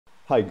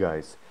Hi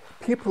guys,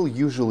 people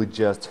usually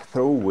just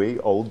throw away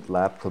old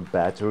laptop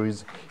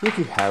batteries. If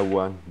you have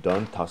one,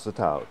 don't toss it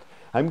out.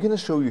 I'm gonna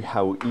show you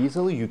how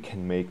easily you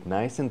can make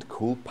nice and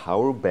cool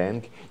power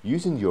bank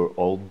using your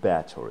old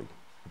battery.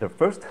 The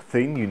first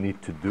thing you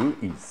need to do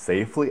is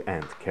safely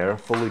and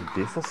carefully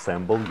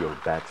disassemble your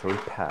battery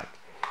pack.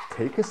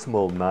 Take a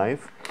small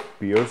knife,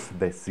 pierce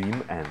the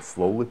seam and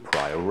slowly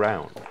pry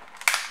around.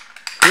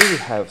 Here we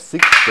have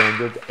 6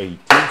 standard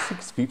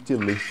 18650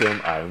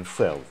 lithium-ion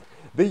cells.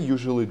 They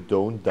usually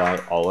don't die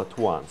all at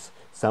once,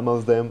 some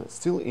of them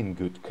still in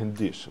good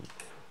condition.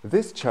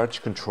 This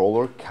charge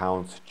controller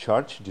counts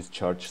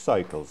charge-discharge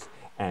cycles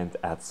and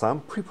at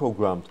some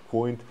pre-programmed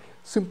point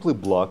simply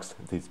blocks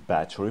this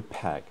battery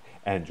pack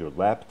and your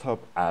laptop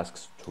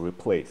asks to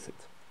replace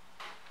it.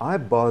 I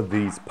bought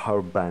these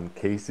power bank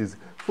cases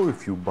for a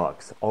few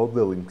bucks, all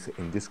the links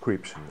in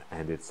description,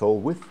 and it's all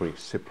with free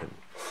shipping.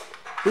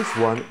 This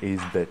one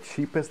is the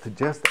cheapest,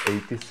 just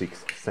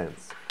 86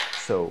 cents.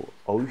 So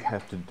all you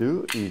have to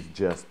do is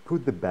just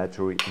put the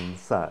battery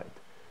inside.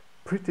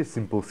 Pretty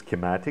simple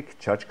schematic,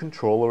 charge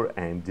controller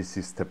and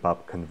DC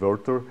step-up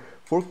converter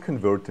for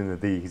converting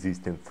the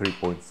existing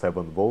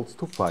 3.7 volts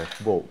to 5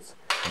 volts,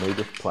 made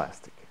of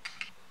plastic.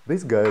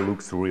 This guy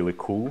looks really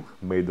cool,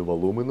 made of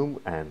aluminum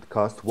and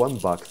cost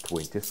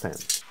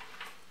 $1.20.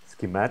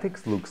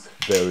 Schematics looks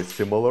very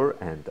similar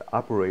and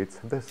operates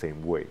the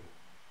same way.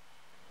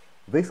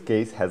 This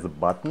case has a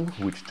button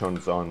which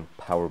turns on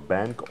power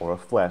bank or a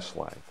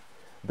flashlight.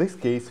 This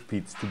case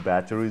fits 2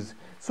 batteries,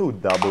 so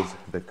it doubles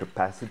the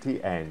capacity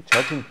and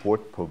charging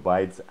port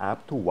provides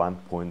up to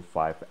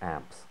 1.5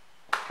 amps.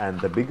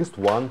 And the biggest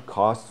one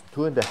costs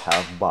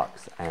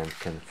 $2.50 and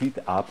can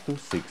fit up to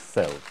 6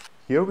 cells.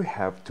 Here we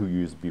have 2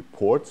 USB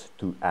ports,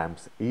 2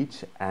 amps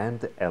each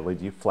and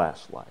LED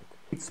flashlight.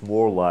 It's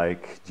more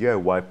like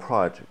DIY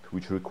project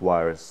which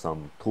requires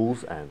some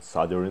tools and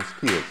soldering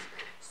skills,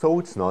 so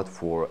it's not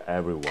for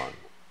everyone.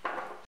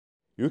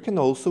 You can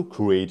also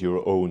create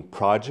your own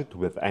project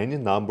with any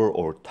number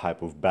or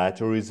type of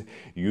batteries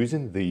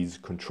using these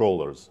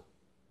controllers.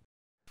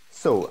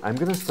 So I'm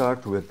gonna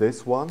start with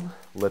this one.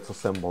 Let's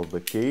assemble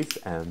the case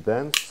and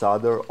then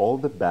solder all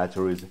the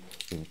batteries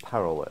in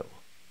parallel.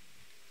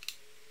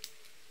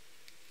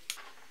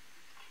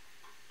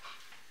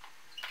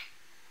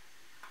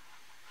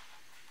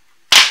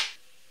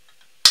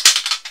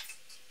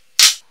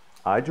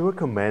 I'd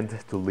recommend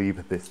to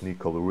leave this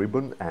nickel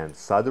ribbon and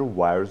solder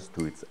wires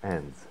to its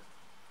ends.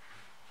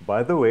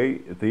 By the way,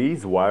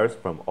 these wires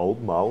from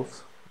old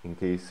mouse, in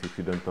case if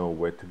you don't know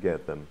where to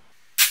get them.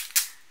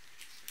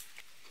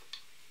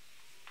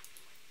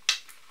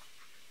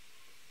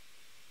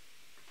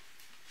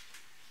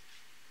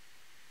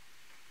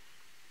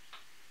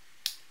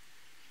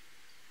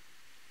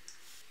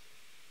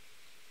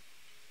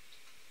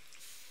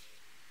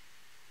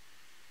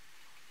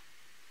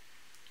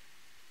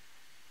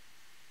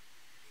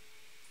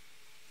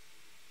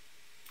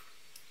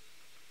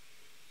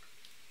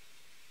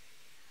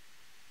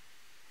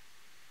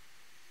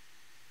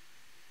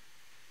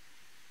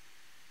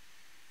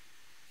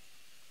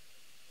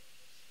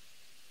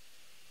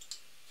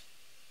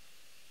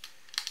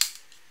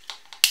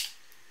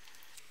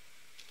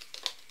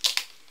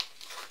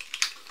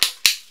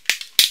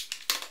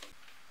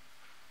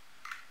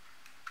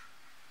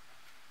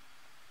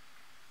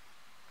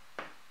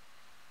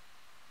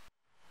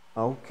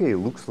 Okay,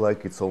 looks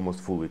like it's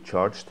almost fully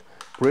charged.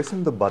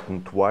 Pressing the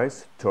button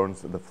twice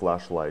turns the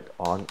flashlight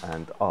on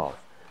and off.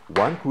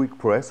 One quick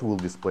press will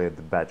display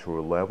the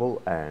battery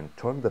level and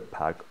turn the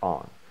pack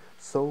on.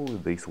 So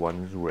this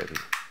one is ready.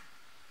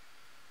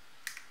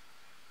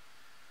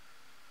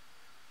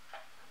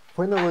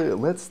 Finally,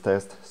 let's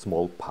test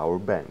small power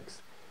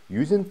banks.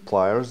 Using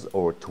pliers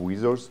or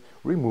tweezers,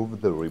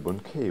 remove the ribbon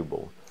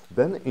cable.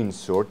 Then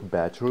insert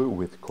battery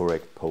with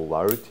correct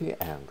polarity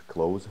and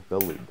close the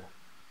lid.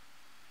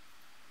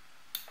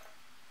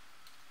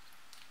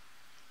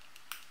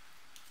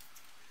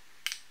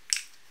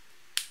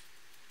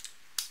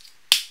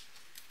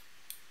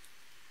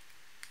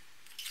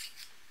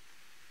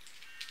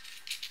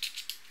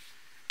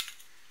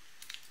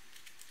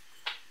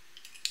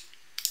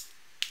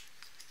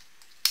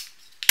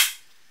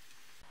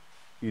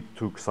 It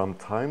took some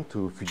time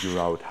to figure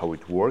out how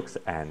it works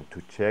and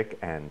to check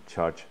and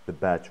charge the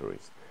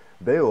batteries.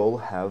 They all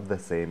have the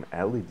same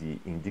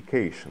LED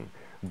indication,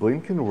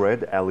 blinking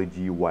red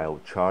LED while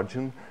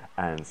charging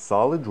and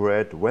solid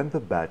red when the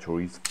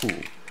battery is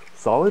full,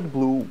 solid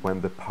blue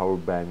when the power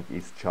bank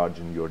is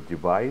charging your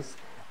device,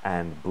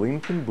 and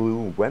blinking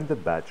blue when the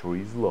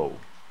battery is low.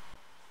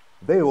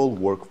 They all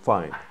work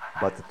fine,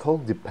 but it all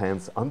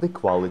depends on the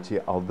quality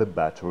of the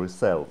battery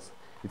cells.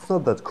 It's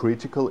not that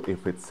critical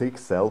if it's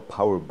 6-cell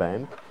power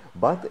bank,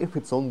 but if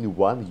it's only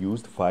one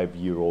used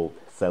 5-year-old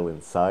cell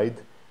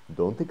inside,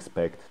 don't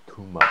expect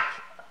too much.